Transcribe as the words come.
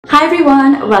Hi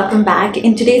everyone, welcome back.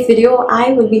 In today's video,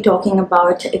 I will be talking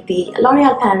about the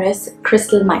L'Oreal Paris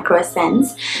Crystal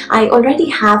Microessence. I already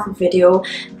have a video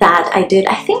that I did,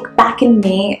 I think back in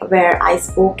May, where I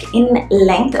spoke in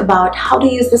length about how to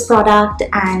use this product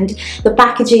and the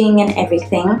packaging and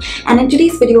everything. And in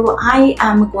today's video, I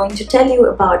am going to tell you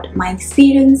about my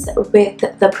experience with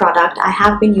the product. I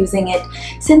have been using it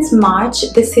since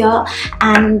March this year,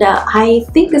 and I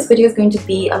think this video is going to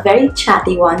be a very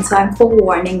chatty one, so I'm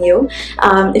forewarning you.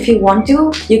 If you want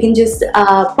to, you can just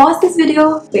pause this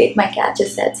video. Wait, my cat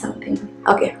just said something.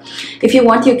 Okay, if you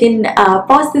want, you can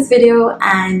pause this video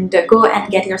and go and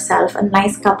get yourself a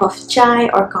nice cup of chai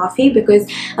or coffee,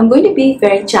 because I'm going to be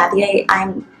very chatty.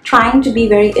 I'm trying to be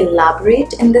very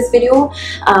elaborate in this video.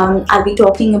 I'll be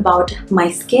talking about my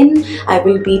skin. I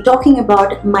will be talking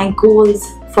about my goals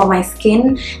for my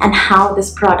skin and how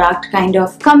this product kind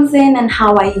of comes in and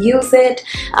how I use it.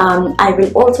 I will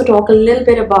also talk a little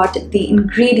bit about the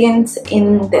ingredients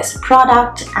in this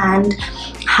product and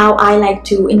how I like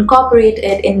to incorporate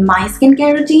it in my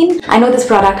skincare routine. I know this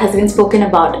product has been spoken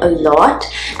about a lot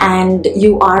and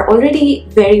you are already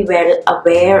very well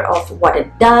aware of what it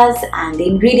does and the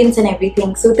ingredients and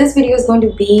everything. So this video is going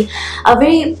to be a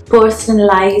very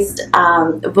personalized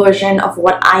version of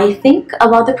what I think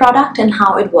about the product and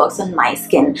how it works on my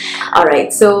skin.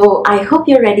 Alright, so I hope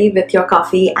you're ready with your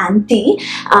coffee and tea.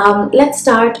 Let's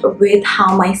start with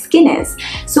how my skin is.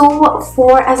 So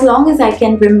for as long as I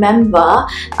can remember,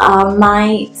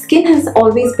 my skin has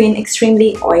always been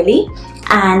extremely oily,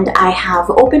 and I have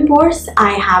open pores,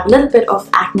 I have a little bit of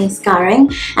acne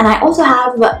scarring, and I also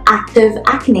have active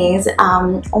acne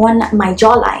on my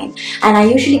jawline, and I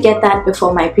usually get that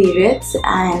before my periods.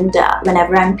 And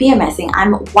whenever I'm PMSing,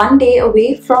 I'm 1 day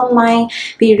away from my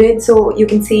period, so you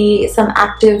can see some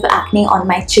active acne on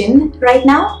my chin right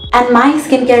now. And my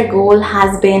skincare goal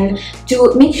has been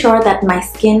to make sure that my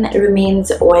skin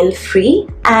remains oil-free.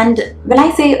 And when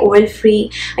I say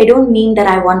oil-free, I don't mean that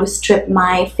I want to strip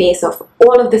my face of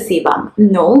all of the sebum.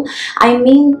 No, I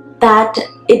mean that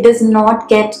it does not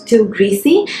get too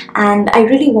greasy, and I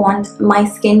really want my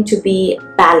skin to be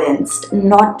balanced,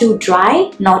 not too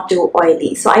dry, not too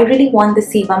oily. So I really want the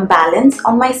sebum balance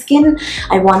on my skin.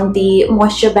 I want the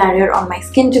moisture barrier on my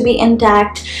skin to be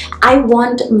intact. I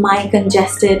want my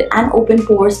congested and open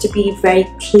pores to be very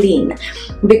clean,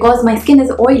 because my skin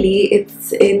is oily.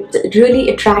 It really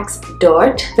attracts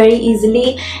dirt very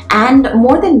easily, and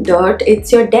more than dirt,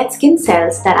 it's your dead skin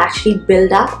cells that actually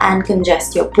build up and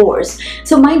congest your pores.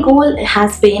 So my goal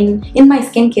has been in my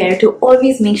skincare to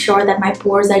always make sure that my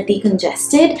pores are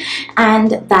decongested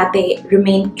and that they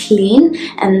remain clean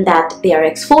and that they are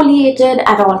exfoliated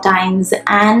at all times,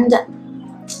 and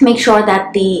make sure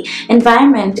that the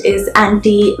environment is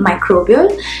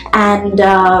antimicrobial, and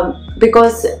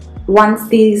because once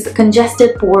these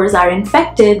congested pores are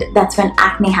infected, that's when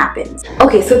acne happens.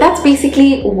 Okay, so that's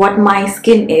basically what my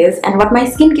skin is and what my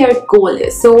skincare goal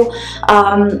is. So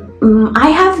I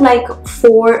have like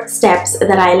 4 steps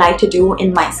that I like to do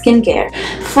in my skincare.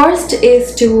 First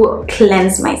is to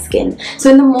cleanse my skin.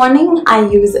 So in the morning I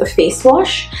use a face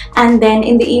wash, and then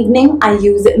in the evening I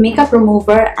use makeup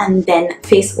remover and then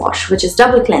face wash, which is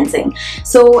double cleansing.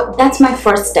 So that's my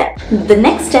first step. The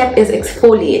next step is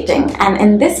exfoliating, and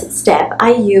in this step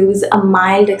I use a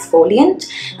mild exfoliant,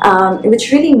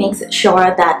 which really makes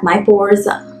sure that my pores,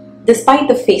 despite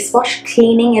the face wash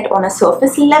cleaning it on a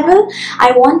surface level,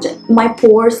 I want my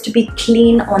pores to be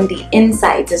clean on the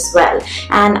insides as well.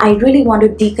 And I really want to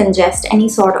decongest any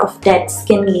sort of dead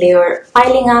skin layer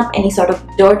piling up, any sort of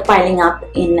dirt piling up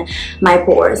in my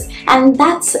pores. And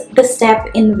that's the step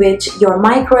in which your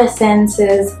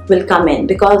microessences will come in,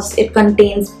 because it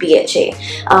contains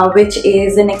BHA, which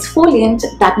is an exfoliant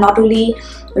that not only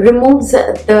removes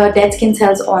the dead skin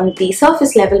cells on the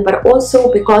surface level, but also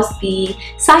because the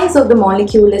size of the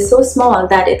molecule is so small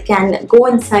that it can go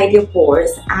inside your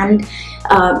pores and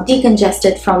decongest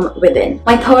it from within.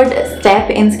 My third step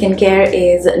in skincare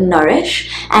is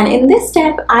nourish, and in this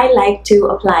step I like to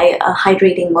apply a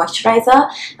hydrating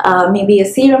moisturizer, maybe a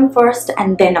serum first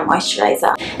and then a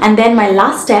moisturizer. And then my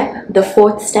last step, the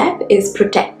 4th step, is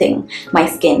protecting my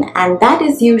skin, and that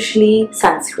is usually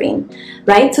sunscreen,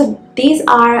 right? So these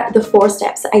are the 4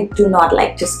 steps I do not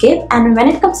like to skip. And when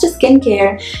it comes to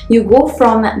skincare, you go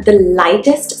from the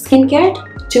lightest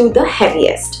skincare to the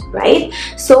heaviest, right?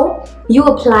 So you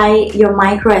apply your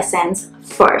microessence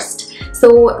first.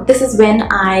 So this is when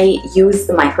I use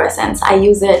the Microessence. I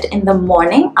use it in the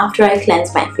morning after I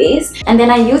cleanse my face, and then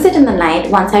I use it in the night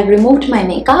once I've removed my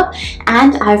makeup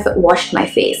and I've washed my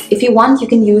face. If you want, you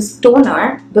can use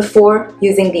toner before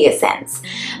using the essence.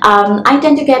 I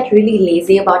tend to get really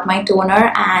lazy about my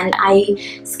toner and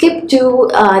I skip to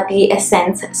the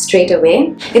essence straight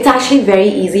away. It's actually very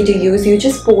easy to use. You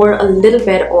just pour a little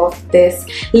bit of this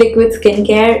liquid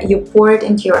skincare, you pour it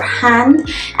into your hand,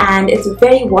 and it's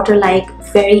very water-like,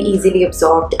 very easily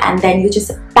absorbed, and then you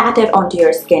just pat it onto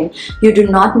your skin. You do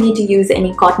not need to use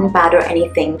any cotton pad or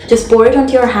anything. Just pour it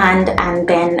onto your hand and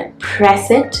then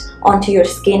press it onto your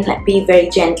skin. Be very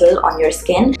gentle on your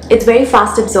skin. It's very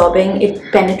fast absorbing.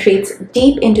 It penetrates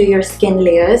deep into your skin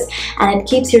layers and it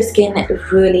keeps your skin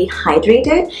really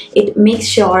hydrated. It makes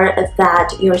sure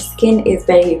that your skin is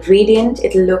very radiant.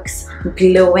 It looks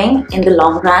glowing in the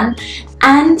long run,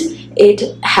 and it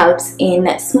helps in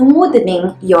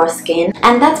smoothening your skin,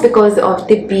 and that's because of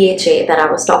the BHA that I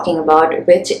was talking about,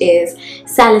 which is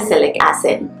salicylic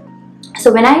acid.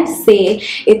 So when I say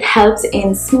it helps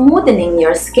in smoothening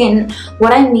your skin,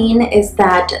 what I mean is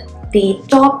that the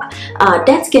top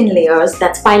dead skin layers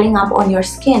that's piling up on your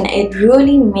skin, it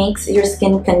really makes your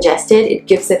skin congested. It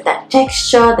gives it that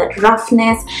texture, that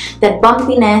roughness, that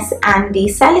bumpiness, and the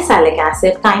salicylic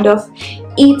acid kind of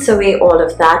eats away all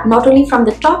of that, not only from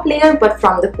the top layer but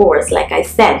from the pores, like I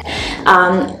said.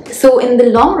 So in the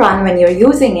long run, when you're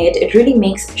using it, it really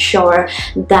makes sure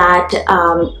that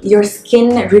your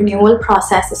skin renewal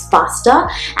process is faster.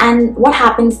 And what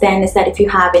happens then is that if you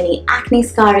have any acne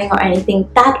scarring or anything,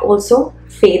 that also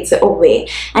fades away,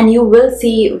 and you will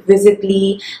see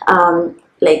visibly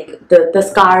like the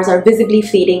scars are visibly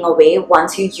fading away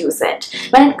once you use it.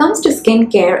 When it comes to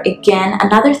skincare, again,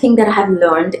 another thing that I have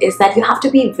learned is that you have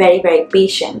to be very, very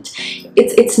patient.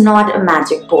 It's not a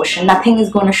magic potion. Nothing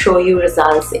is going to show you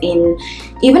results in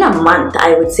even a month,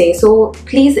 I would say. So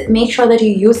please make sure that you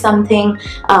use something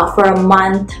for a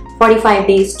month, 45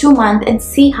 days, 2 months, and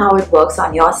see how it works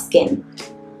on your skin.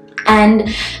 And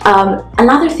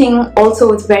another thing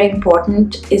also is very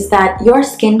important is that your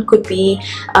skin could be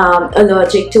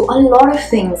allergic to a lot of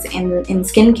things in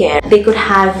skincare. They could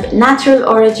have natural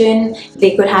origin,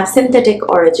 they could have synthetic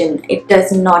origin. It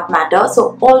does not matter.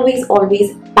 So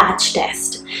always patch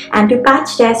test. And to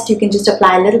patch test, you can just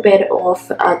apply a little bit of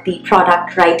the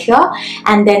product right here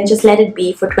and then just let it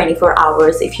be for 24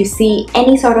 hours. If you see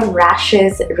any sort of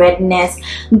rashes, redness,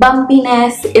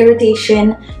 bumpiness,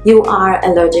 irritation, you are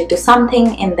allergic to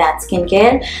something in that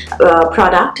skincare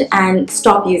product, and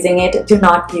stop using it. Do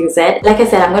not use it. Like I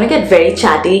said, I'm going to get very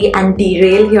chatty and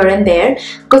derail here and there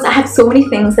because I have so many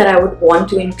things that I would want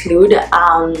to include.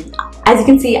 As you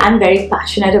can see, I'm very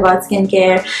passionate about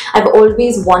skincare. I've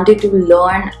always wanted to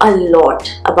learn a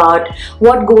lot about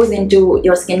what goes into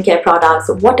your skincare products,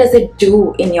 what does it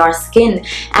do in your skin,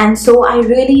 and so I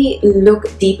really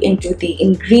look deep into the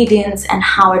ingredients and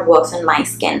how it works on my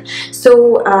skin.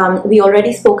 So we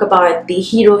already spoke about the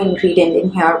hero ingredient in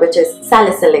here, which is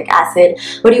salicylic acid,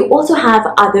 but you also have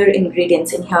other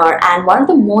ingredients in here, and one of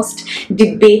the most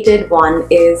debated one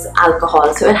is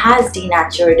alcohol. So it has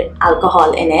denatured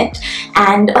alcohol in it,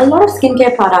 and a lot of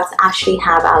skincare products actually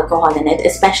have alcohol in it,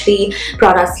 especially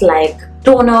products like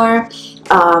toner,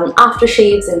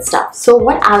 aftershaves and stuff. So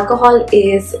what alcohol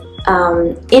is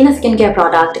in a skincare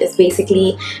product is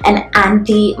basically an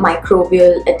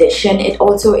antimicrobial addition. It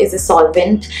also is a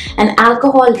solvent, and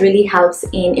alcohol really helps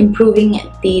in improving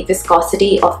the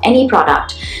viscosity of any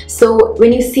product. So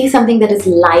when you see something that is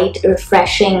light,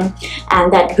 refreshing,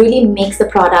 and that really makes the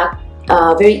product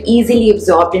very easily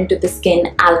absorbed into the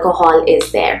skin, alcohol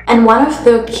is there. And one of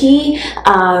the key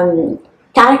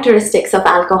characteristics of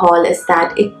alcohol is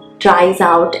that it dries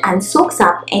out and soaks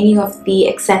up any of the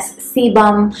excess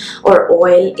sebum or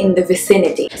oil in the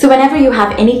vicinity. So whenever you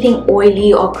have anything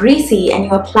oily or greasy and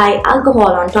you apply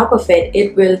alcohol on top of it,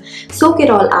 it will soak it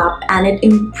all up, and it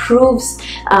improves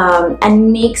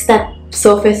and makes that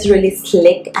surface really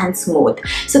slick and smooth.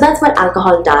 So that's what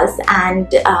alcohol does.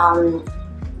 And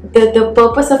the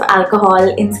purpose of alcohol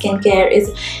in skincare is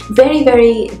very,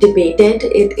 very debated.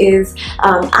 It is,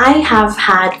 I have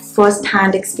had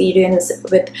first-hand experience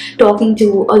with talking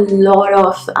to a lot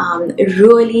of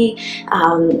really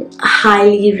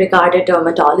highly regarded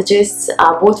dermatologists,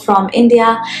 both from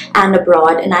India and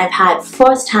abroad, and I've had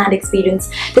first-hand experience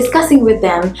discussing with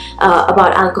them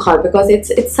about alcohol, because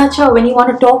it's such a, when you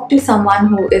want to talk to someone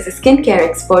who is a skincare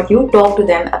expert, you talk to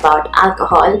them about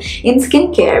alcohol in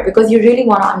skincare because you really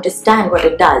want to understand what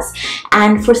it does.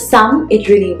 And for some it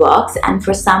really works, and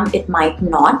for some it might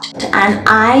not. And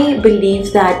I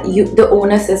believe that the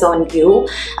onus is on you.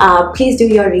 Please do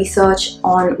your research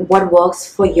on what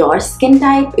works for your skin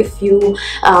type. If you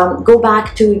go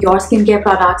back to your skincare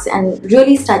products and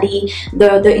really study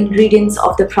the ingredients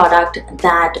of the product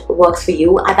that works for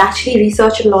you. I've actually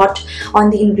researched a lot on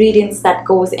the ingredients that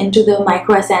goes into the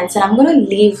Microessence, and I'm going to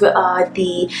leave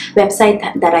the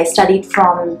website that I studied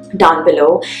from down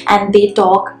below, and they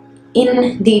talk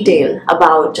in detail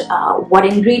about what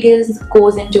ingredients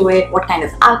goes into it, what kind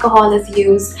of alcohol is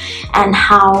used, and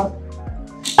how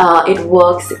it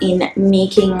works in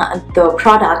making the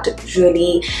product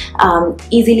really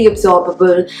easily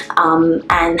absorbable,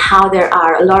 and how there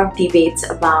are a lot of debates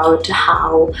about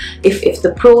how if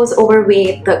the pros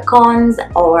overweigh the cons,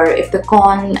 or if the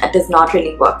con does not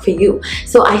really work for you.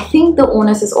 So I think the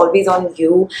onus is always on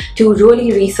you to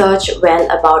really research well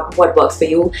about what works for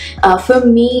you. For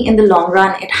me, in the long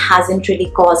run, it hasn't really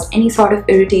caused any sort of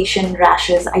irritation,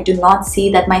 rashes. I do not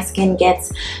see that my skin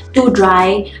gets too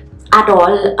dry at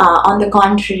all. On the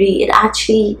contrary, it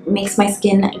actually makes my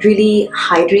skin really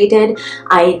hydrated.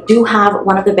 I do have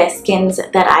one of the best skins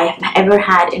that I have ever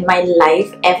had in my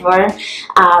life ever.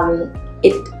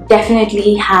 It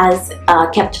definitely has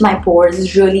kept my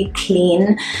pores really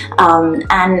clean,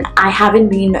 and I haven't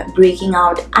been breaking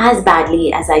out as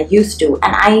badly as I used to,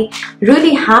 and I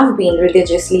really have been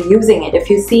religiously using it. If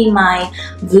you see my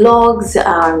vlogs,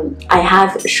 I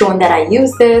have shown that I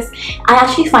use this. I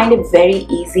actually find it very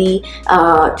easy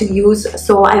to use,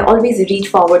 so I always reach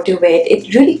forward to it.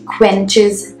 It really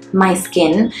quenches my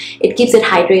skin, it keeps it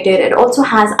hydrated. It also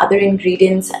has other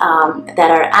ingredients that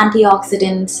are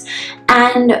antioxidants,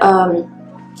 and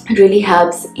really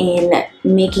helps in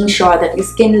making sure that your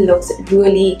skin looks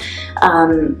really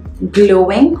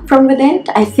glowing from within.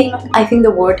 I think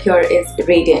the word here is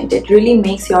radiant. It really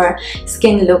makes your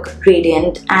skin look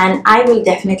radiant, and I will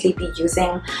definitely be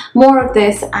using more of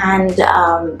this. And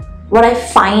what I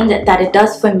find that it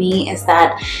does for me is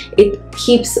that it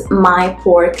keeps my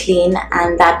pore clean,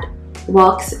 and that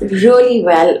works really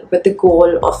well with the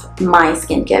goal of my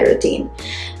skincare routine,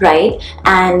 right?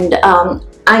 And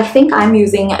I think I'm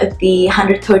using the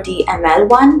 130 ml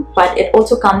one, but it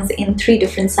also comes in 3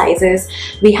 different sizes.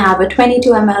 We have a 22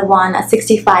 ml one, a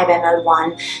 65 ml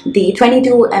one. The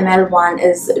 22 ml one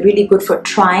is really good for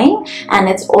trying, and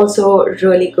it's also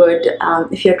really good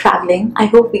if you're traveling. I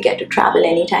hope we get to travel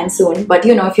anytime soon, but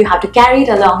you know, if you have to carry it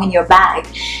along in your bag,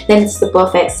 then it's the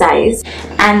perfect size.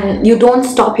 And you don't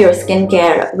stop your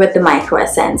skincare with the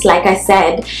Microessence. Like I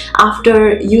said,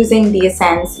 after using the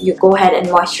essence, you go ahead and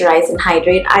moisturize and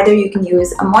hydrate. Either you can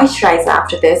use a moisturizer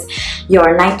after this,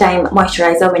 your nighttime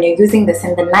moisturizer when you're using this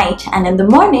in the night, and in the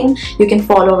morning you can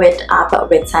follow it up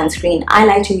with sunscreen. I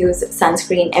like to use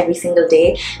sunscreen every single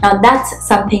day. Now that's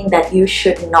something that you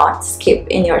should not skip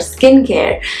in your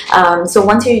skincare. So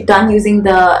once you're done using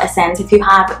the essence, if you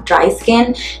have dry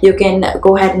skin, you can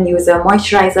go ahead and use a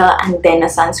moisturizer and then a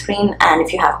sunscreen. And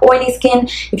if you have oily skin,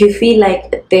 if you feel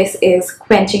like this is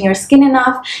quenching your skin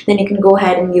enough, then you can go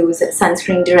ahead and use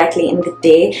sunscreen directly in the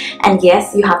day. And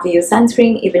yes, you have to use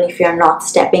sunscreen even if you're not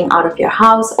stepping out of your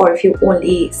house, or if you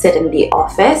only sit in the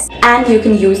office. And you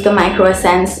can use the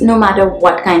Microessence no matter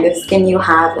what kind of skin you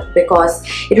have, because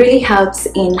it really helps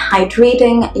in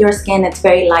hydrating your skin. It's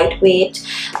very lightweight,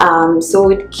 so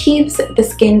it keeps the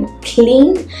skin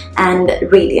clean and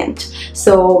radiant.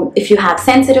 So if you have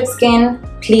sensitive skin,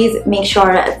 please make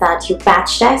sure that you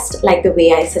patch test like the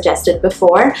way I suggested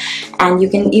before, and you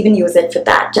can even use it for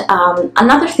that.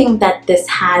 Another thing that this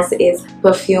has is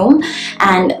perfume,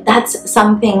 and that's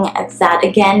something that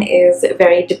again is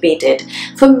very debated.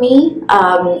 For me,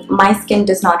 my skin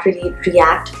does not really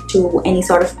react to any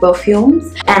sort of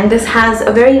perfumes, and this has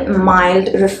a very mild,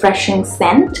 refreshing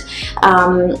scent.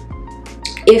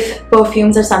 If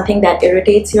perfumes are something that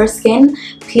irritates your skin,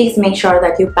 please make sure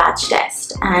that you patch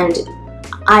test. And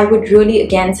I would really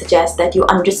again suggest that you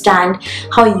understand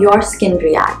how your skin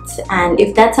reacts, and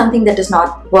if that's something that does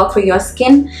not work for your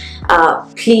skin,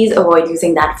 please avoid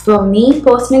using that. For me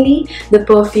personally, the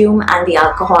perfume and the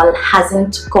alcohol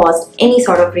hasn't caused any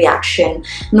sort of reaction,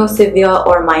 no severe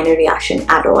or minor reaction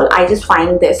at all. I just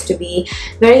find this to be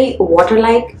very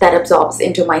water-like, that absorbs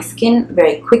into my skin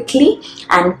very quickly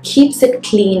and keeps it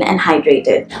clean and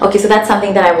hydrated. Okay, so that's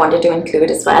something that I wanted to include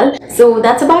as well. So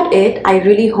that's about it. I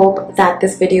really hope that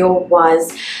this video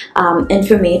was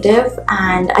informative,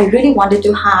 and I really wanted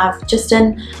to have just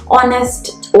an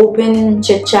honest, open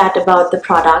chit chat about the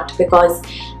product, because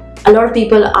a lot of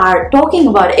people are talking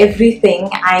about everything,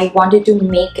 I wanted to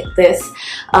make this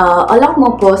a lot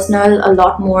more personal, a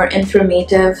lot more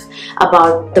informative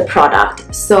about the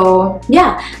product. So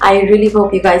yeah, I really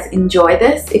hope you guys enjoy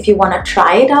this. If you want to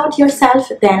try it out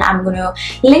yourself, then I'm going to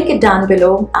link it down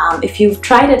below. If you've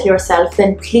tried it yourself,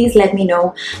 then please let me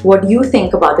know what you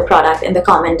think about the product in the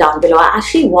comment down below. I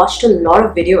actually watched a lot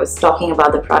of videos talking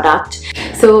about the product,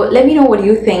 so let me know what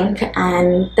you think.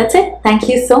 And that's it. Thank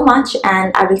you so much,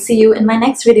 and I will see you in my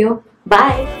next video.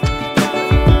 Bye.